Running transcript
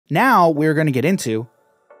Now we're going to get into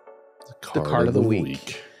the card of the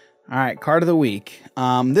week. All right, card of the week.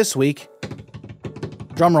 This week,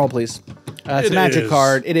 drum roll, please. It's a magic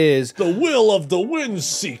card. It is the Will of the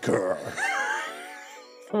Windseeker.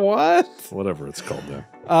 What? Whatever it's called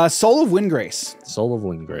there. Soul of Windgrace. Soul of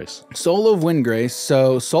Windgrace. Soul of Windgrace.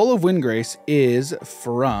 So Soul of Windgrace is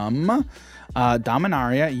from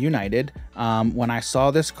Dominaria United. When I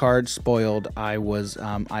saw this card spoiled, I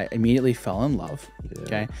immediately fell in love. Yeah.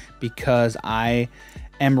 Okay, because I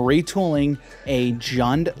am retooling a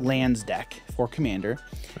Jund lands deck for Commander,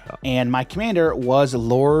 and my commander was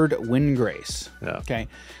Lord Windgrace. Yeah. Okay,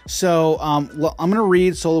 so well, I'm gonna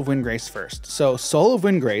read Soul of Windgrace first. So Soul of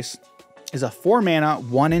Windgrace is a 4-mana,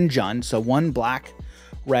 1 in Jund, so 1 black,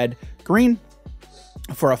 red, green,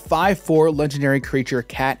 for a 5/4 legendary creature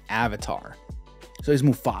cat avatar. So he's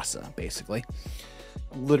Mufasa, basically.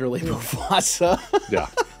 Literally Mufasa. Yeah.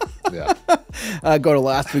 Yeah. Go to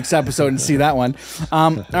last week's episode and see that one.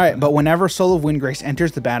 All right, but whenever Soul of Windgrace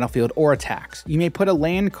enters the battlefield or attacks, you may put a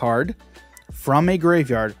land card from a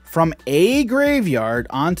graveyard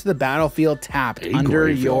onto the battlefield tapped under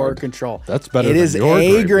your control. That's better than your graveyard.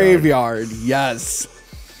 It is a graveyard, yes.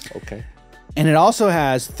 Okay. And it also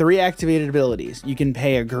has 3 activated abilities. You can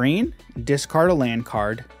pay a green, discard a land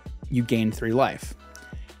card, you gain 3 life.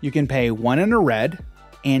 You can pay 1 and a red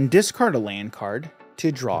and discard a land card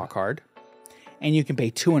to draw a card. And you can pay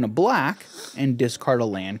 2 and a black and discard a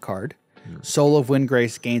land card. Soul of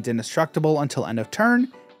Windgrace gains indestructible until end of turn.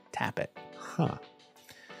 Tap it. Huh.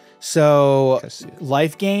 So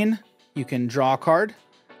life gain, you can draw a card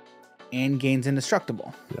and gains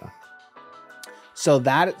indestructible. Yeah. So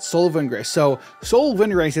that Soul of Windgrace. So Soul of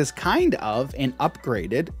Windgrace is kind of an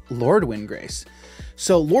upgraded Lord Windgrace.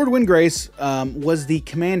 So Lord Windgrace was the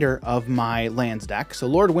commander of my lands deck. So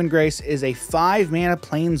Lord Windgrace is a 5-mana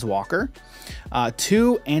planeswalker,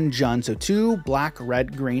 2 and Jund, so 2 black,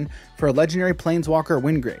 red, green for a legendary planeswalker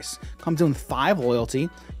Windgrace. Comes in with 5 loyalty.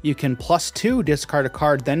 You can +2 discard a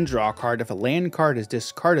card, then draw a card. If a land card is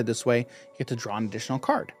discarded this way, you get to draw an additional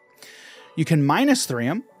card. You can -3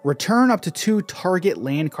 them, return up to 2 target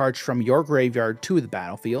land cards from your graveyard to the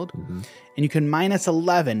battlefield. And you can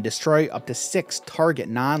 -11, destroy up to 6 target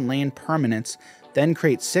non-land permanents, then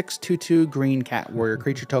create 6 2/2 green cat warrior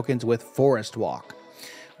creature tokens with Forest Walk.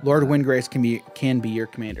 Lord Windgrace can be your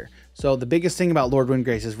commander. So the biggest thing about Lord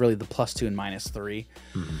Windgrace is really the +2 and -3.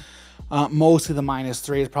 Mostly the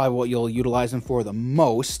 -3 is probably what you'll utilize him for the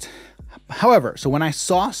most. However, so when I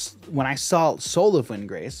saw Soul of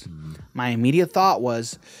Windgrace, my immediate thought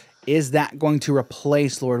was, is that going to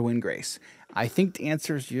replace Lord Windgrace? I think the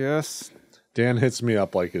answer is yes. Dan hits me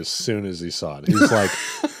up like as soon as he saw it. He's like,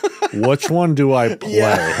 which one do I play?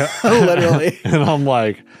 Yeah, literally. And I'm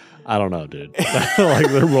like, I don't know, dude. Like,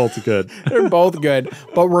 they're both good. They're both good.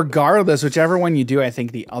 But regardless, whichever one you do, I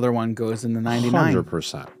think the other one goes in the 99.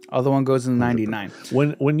 100%. Other one goes in the 99.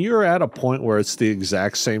 When you're at a point where it's the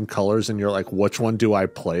exact same colors and you're like, which one do I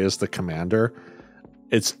play as the commander?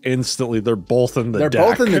 It's instantly, they're both in the deck. They're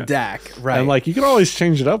both in the deck, right. And like, you can always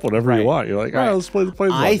change it up whenever you want. You're like, all right, let's play the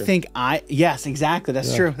planeswalker. Yes, exactly.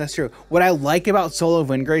 That's true. That's true. What I like about Soul of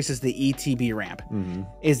Windgrace is the ETB ramp.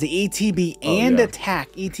 Is the ETB and attack.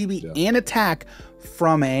 ETB and attack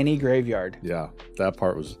from any graveyard. Yeah, that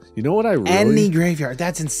part was, you know what I really... Any graveyard.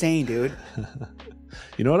 That's insane, dude.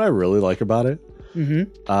 You know what I really like about it?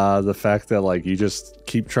 The fact that like you just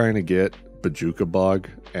keep trying to get Bojuka Bog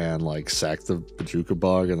and like sack the Bojuka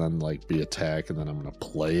Bog and then like be attack, and then I'm gonna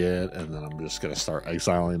play it, and then I'm just gonna start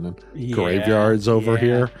exiling the graveyards over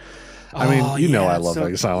here. I mean, you know I love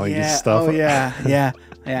exiling stuff. Oh yeah.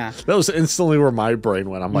 That was instantly where my brain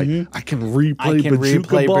went. I'm like, I can replay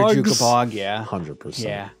Bojuka Bog, yeah.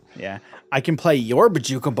 100%. Yeah. I can play your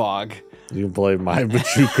Bojuka Bog. You can play my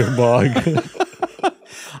Bojuka Bog.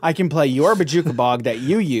 I can play your Bojuka Bog that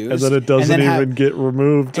you use. And then it doesn't even get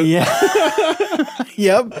removed. Yeah.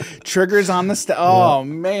 Yep. Triggers on the Oh,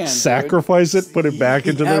 man. Sacrifice it, put it back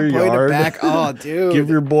into their yard. Put it back. Oh, dude. Give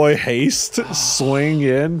your boy haste, swing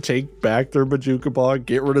in, take back their Bojuka Bog,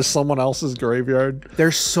 get rid of someone else's graveyard.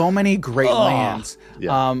 There's so many great lands.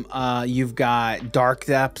 Yeah. You've got Dark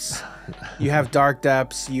Depths. You have Dark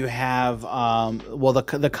Depths. You have, well,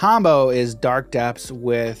 the combo is Dark Depths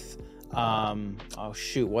with... oh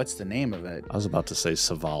shoot, what's the name of it? I was about to say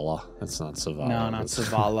Savala. It's not Savala. No, not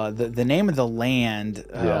Savala. The name of the land,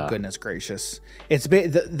 oh goodness gracious. It's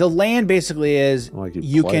the land basically is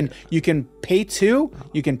you can pay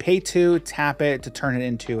 2, tap it to turn it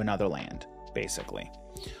into another land, basically.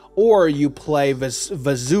 Or you play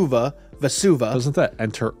Vesuva. Doesn't that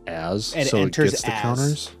enter as? It so enters it gets the as.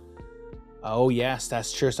 counters? Oh yes,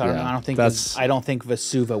 that's true. So Yeah, I don't think that's- I don't think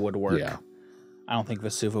Vesuva would work. Yeah. I don't think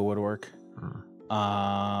Vesuva would work.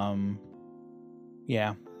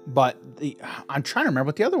 Yeah, but I'm trying to remember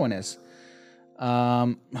what the other one is.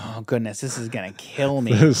 Oh goodness, this is gonna kill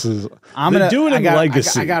me. This is. I'm they gonna do it in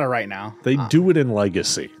Legacy. I got it right now. They do it in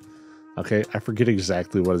Legacy. Okay, I forget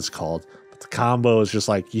exactly what it's called, but the combo is just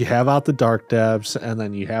like you have out the Dark Depths, and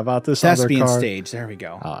then you have out this Thespian other card. Stage. There we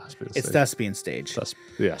go. Thespian It's Stage. Thespian Stage.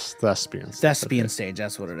 Yes, Thespian. Thespian Stage,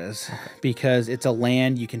 that's what it is. Because it's a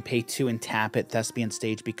land, you can pay 2 and tap it. Thespian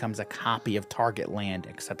Stage becomes a copy of target land,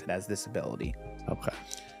 except it has this ability. Okay.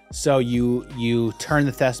 So you turn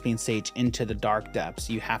the Thespian Stage into the Dark Depths.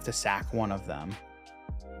 You have to sack one of them.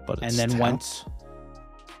 But it's And then tapped? once...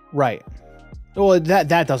 Right. Well,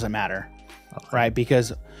 that doesn't matter. Okay. Right?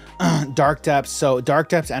 Because Dark Depths... So Dark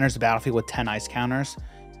Depths enters the battlefield with 10 ice counters.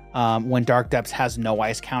 When Dark Depths has no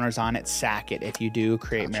ice counters on it, sack it. If you do,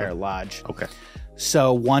 create Merit Lodge. Okay.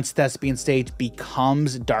 So once Thespian Stage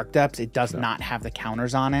becomes Dark Depths, it does not have the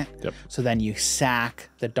counters on it. Yep. So then you sack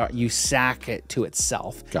it to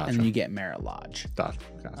itself, Gotcha. and then you get Merit Lodge. Gotcha.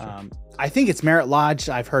 I think it's Merit Lodge.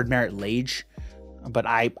 I've heard Merit Lage, but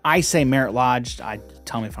I say Merit Lodge.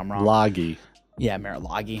 Tell me if I'm wrong. Loggy. Yeah, Merit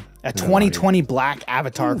Loggy. A 2020 black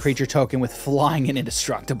avatar creature token with flying and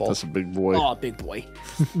indestructible. That's a big boy. Oh, big boy.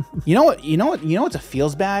 You know what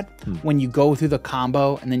feels bad? When you go through the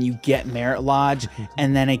combo and then you get Merit Lodge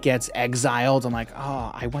and then it gets exiled. I'm like, oh,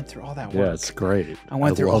 I went through all that work. Yeah, it's great. I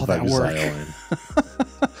went through all that work.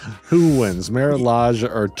 Who wins, Merit Lodge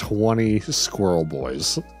or 20 Squirrel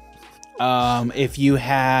Boys? If you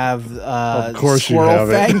have Of course you Squirrel have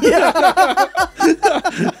it. Fang.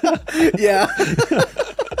 Yeah.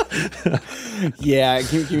 Yeah,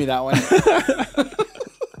 give me that one.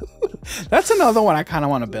 That's another one I kind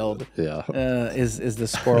of want to build. Yeah. Is the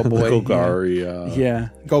Squirrel Boy. Golgari. Yeah.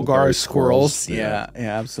 Golgari squirrels. squirrels. Yeah,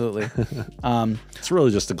 absolutely. It's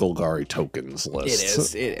really just a Golgari tokens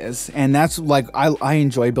list. It is. And that's like I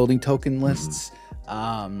enjoy building token lists.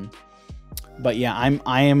 But yeah,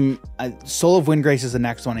 I am Soul of Windgrace is the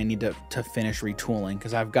next one I need to finish retooling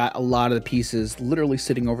because I've got a lot of the pieces literally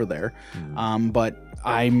sitting over there. But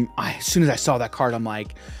as soon as I saw that card, I'm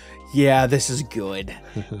like, yeah, this is good.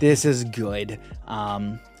 This is good.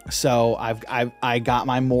 So I got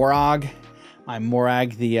my Morag,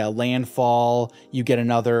 the landfall. You get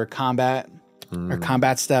another combat or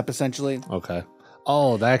combat step essentially. Okay.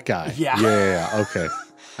 Oh, that guy. Yeah. Okay.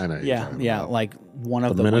 I know. Yeah. Like one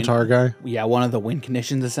of the Minotaur guy. Yeah, one of the win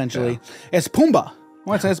conditions essentially. Yeah. It's Pumbaa.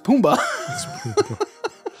 What's that? It's Pumbaa.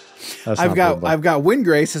 I've got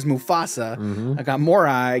Windgrace as Mufasa. I got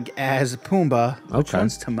Morag as Pumbaa. Which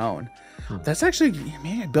one's Timon? That's actually,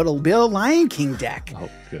 man, build a Lion King deck. Oh,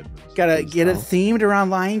 good. Gotta get it themed around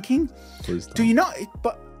Lion King. Please don't. Do you know?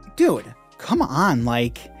 But dude, come on!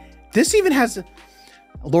 Like this even has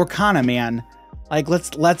Lorcana, man. Like let's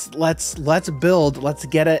build. Let's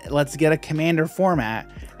get a commander format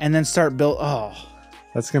and then start build. Oh,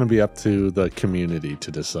 that's gonna be up to the community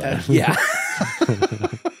to decide. Yeah.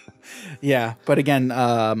 Yeah, but again,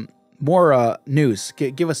 more news.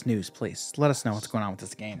 Give us news, please. Let us know what's going on with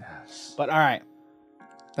this game. Yes. But all right,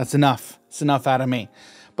 that's enough. It's enough out of me.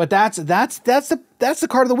 But that's the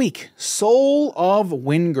card of the week. Soul of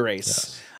Windgrace.